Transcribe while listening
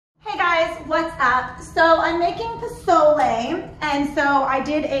what's up? So I'm making pozole, and so I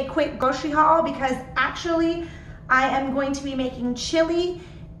did a quick grocery haul because actually I am going to be making chili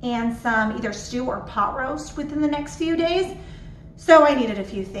and some either stew or pot roast within the next few days. So I needed a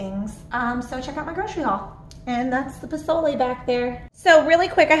few things. So check out my grocery haul. And that's the pozole back there. So really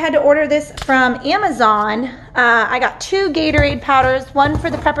quick, I had to order this from Amazon. I got 2 Gatorade powders, one for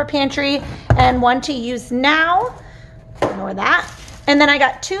the Prepper Pantry and one to use now. Ignore that. And then I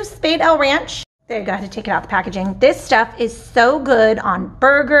got 2 Spade El Ranch. There you go, I had to take it out the packaging. This stuff is so good on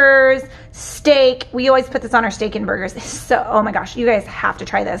burgers, steak. We always put this on our steak and burgers. So, oh my gosh, you guys have to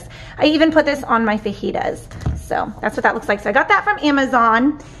try this. I even put this on my fajitas. So that's what that looks like. So I got that from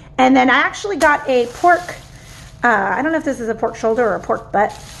Amazon. And then I actually got a pork, I don't know if this is a pork shoulder or a pork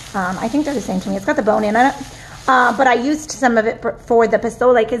butt. I think they're the same to me. It's got the bone in it. But I used some of it for the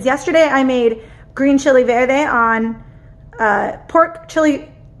pozole because yesterday I made green chili verde on pork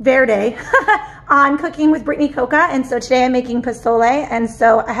chili verde on Cooking with Brittany Coca. And so today I'm making pozole. And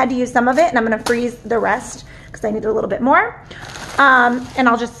so I had to use some of it and I'm gonna freeze the rest because I need a little bit more. And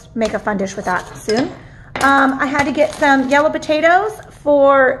I'll just make a fun dish with that soon. I had to get some yellow potatoes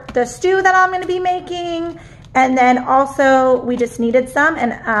for the stew that I'm gonna be making. And then also we just needed some,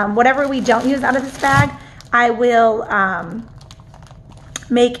 and whatever we don't use out of this bag, I will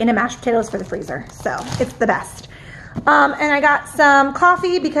make into mashed potatoes for the freezer. So it's the best. And I got some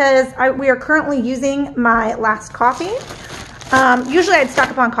coffee because we are currently using my last coffee. Usually I'd stock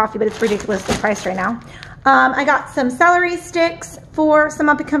up on coffee, but it's ridiculously priced right now. I got some celery sticks for some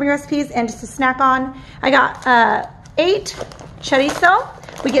up and coming recipes and just to snack on. I got 8 chorizo.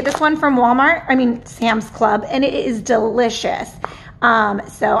 We get this one from Sam's Club, and it is delicious.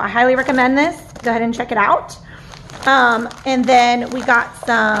 So I highly recommend this. Go ahead and check it out. And then we got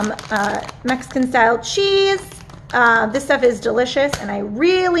some Mexican style cheese. This stuff is delicious and I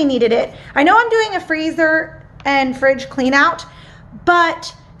really needed it. I know I'm doing a freezer and fridge clean out,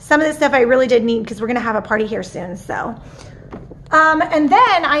 but some of this stuff I really did need because we're gonna have a party here soon. So, and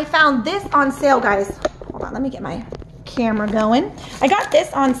then I found this on sale, guys. Hold on, let me get my camera going. I got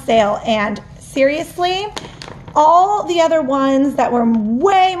this on sale and seriously, all the other ones that were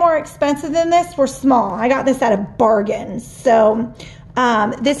way more expensive than this were small. I got this at a bargain. So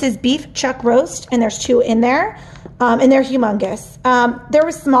this is beef chuck roast and there's 2 in there and they're humongous. There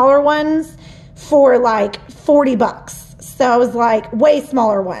were smaller ones for like 40 bucks. So I was like way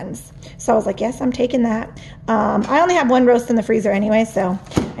smaller ones. So I was like, yes, I'm taking that. I only have 1 roast in the freezer anyway, so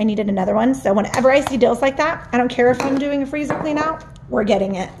I needed another one. So whenever I see deals like that, I don't care if I'm doing a freezer clean out, we're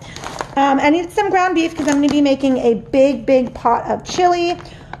getting it. I needed some ground beef because I'm going to be making a big pot of chili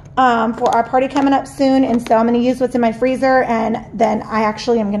for our party coming up soon. And so I'm going to use what's in my freezer, and then I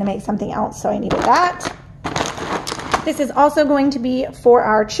actually am going to make something else. So I needed that. This is also going to be for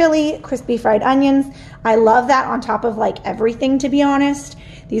our chili, crispy fried onions. I love that on top of like everything, to be honest.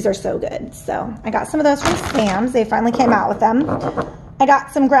 These are so good. So I got some of those from Sam's. They finally came out with them. I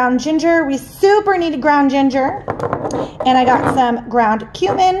got some ground ginger. We super needed ground ginger. And I got some ground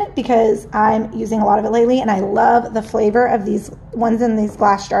cumin because I'm using a lot of it lately and I love the flavor of these ones in these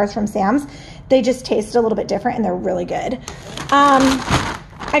glass jars from Sam's. They just taste a little bit different and they're really good.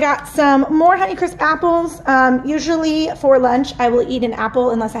 I got some more Honeycrisp apples. Usually for lunch, I will eat an apple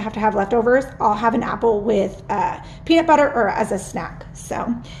unless I have to have leftovers. I'll have an apple with peanut butter or as a snack.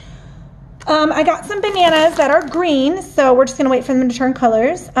 So I got some bananas that are green. So we're just gonna wait for them to turn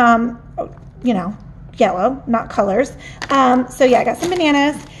colors. You know, yellow, not colors. So yeah, I got some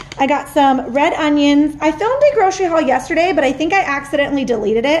bananas. I got some red onions. I filmed a grocery haul yesterday, but I think I accidentally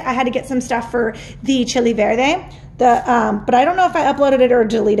deleted it. I had to get some stuff for the chili verde. But I don't know if I uploaded it or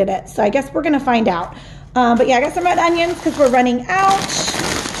deleted it. So I guess we're gonna find out. But yeah, I got some red onions because we're running out.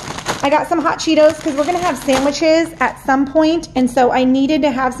 I got some hot Cheetos because we're gonna have sandwiches at some point. And so I needed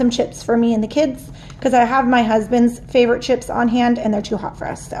to have some chips for me and the kids because I have my husband's favorite chips on hand and they're too hot for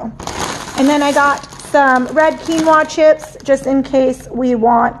us, so. And then I got some red quinoa chips just in case we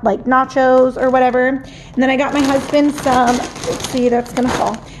want like nachos or whatever. And then I got my husband some, let's see, that's gonna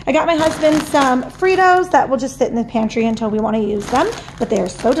fall. I got my husband some Fritos that will just sit in the pantry until we wanna use them, but they are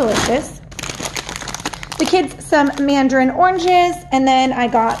so delicious. The kids some mandarin oranges, and then I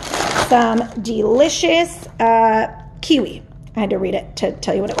got some delicious kiwi. I had to read it to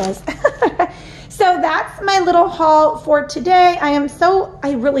tell you what it was. So that's my little haul for today.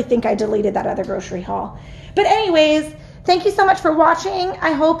 I really think I deleted that other grocery haul. But anyways, thank you so much for watching.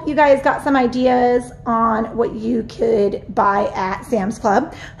 I hope you guys got some ideas on what you could buy at Sam's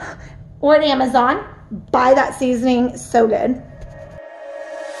Club or at Amazon. Buy that seasoning, so good.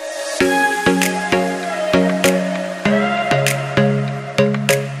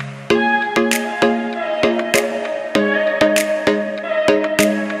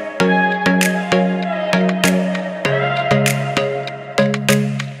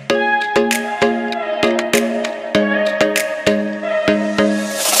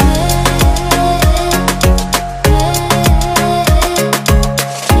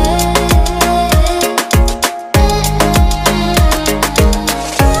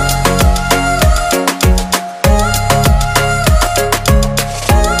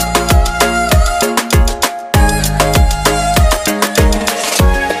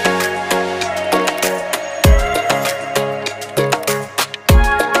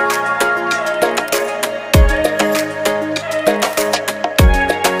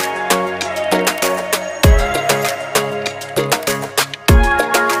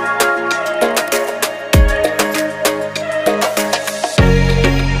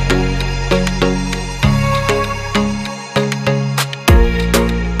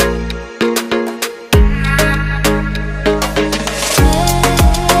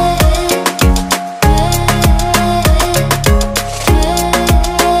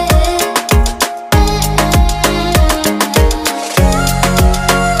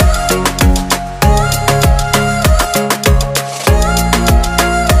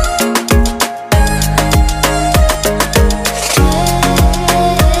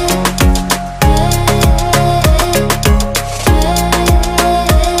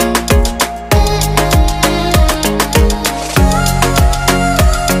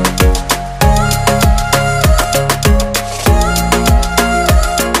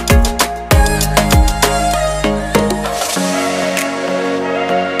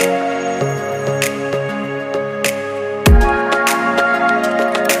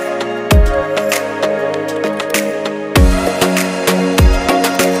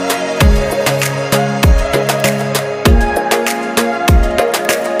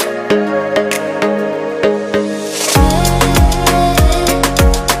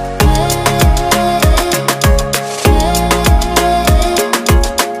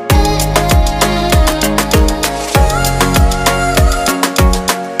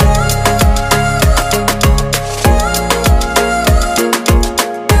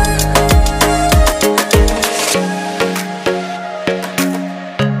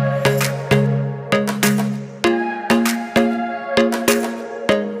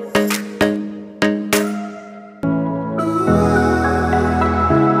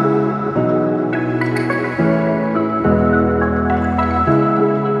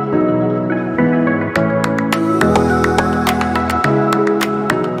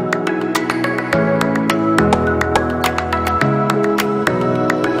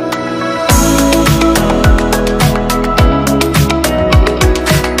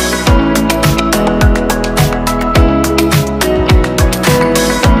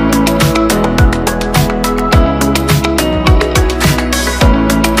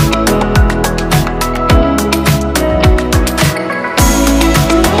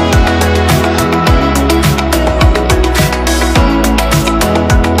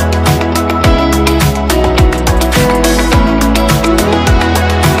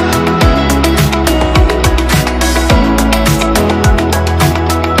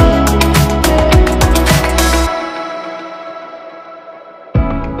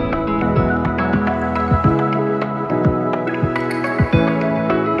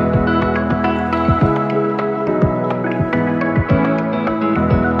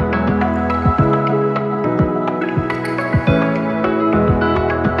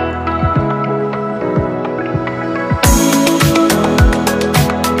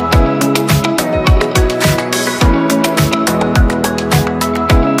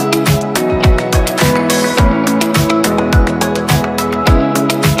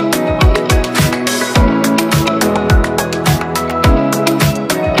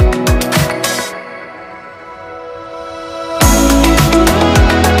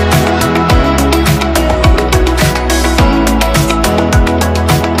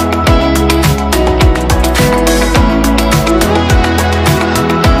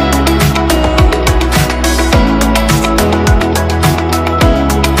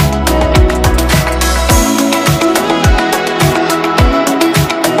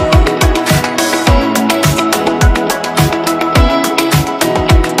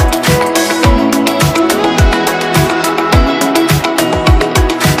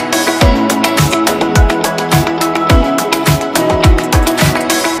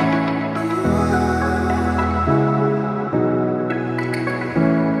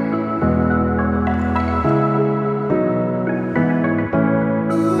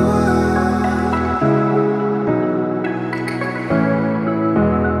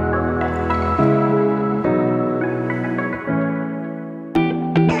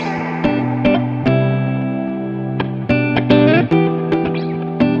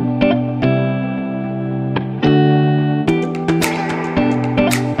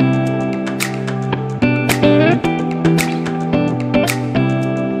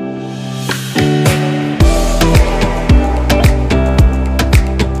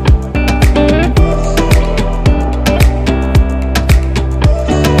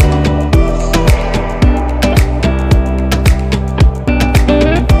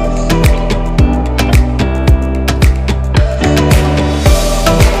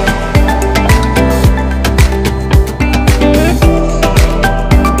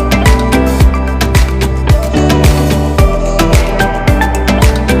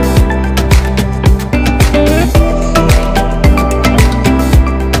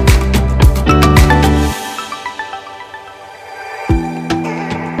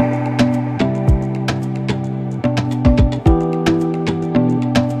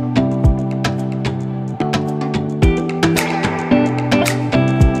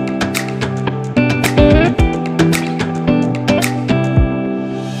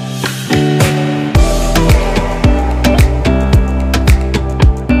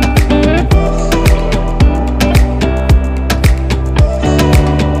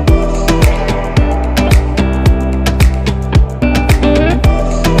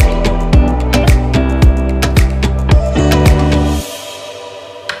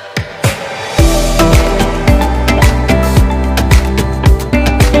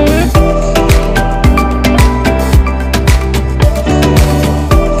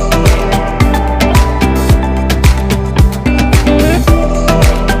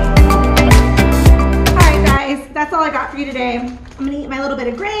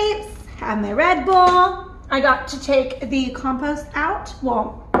 have my Red Bull. I got to take the compost out.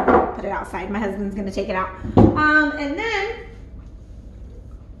 Well, put it outside. My husband's gonna take it out. And then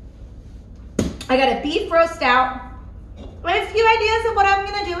I got a beef roast out. I have a few ideas of what I'm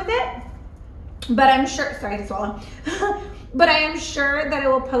gonna do with it, but I'm sure, sorry to swallow, but I am sure that I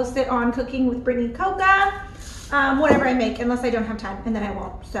will post it on Cooking with Brittany Coca, whatever I make, unless I don't have time, and then I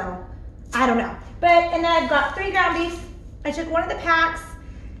won't, so I don't know. And then I've got 3 ground beef. I took one of the packs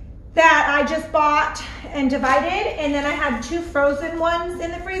that I just bought and divided, and then I had 2 frozen ones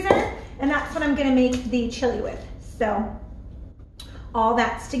in the freezer, and that's what I'm gonna make the chili with. So all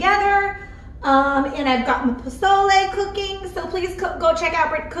that's together. And I've got my pozole cooking, so please go check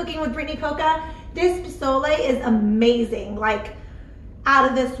out Cooking with Brittany Coca. This pozole is amazing, like out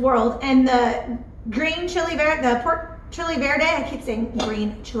of this world. And the green chili verde, the pork chili verde, I keep saying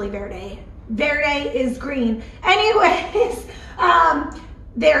green chili verde. Verde is green. Anyways,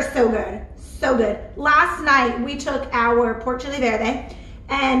 they're so good, so good. Last night we took our pork chili verde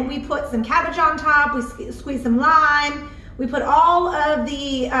and we put some cabbage on top, we squeezed some lime, we put all of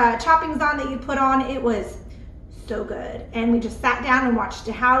the toppings on that you put on. It was so good. And we just sat down and watched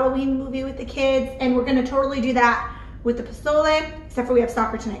a Halloween movie with the kids, and we're gonna totally do that with the pozole, except for we have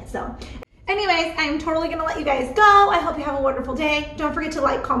soccer tonight, so. Anyways, I'm totally gonna let you guys go. I hope you have a wonderful day. Don't forget to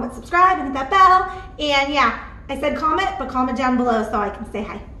like, comment, subscribe, and hit that bell. And yeah, I said comment, but comment down below so I can say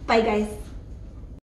hi. Bye guys.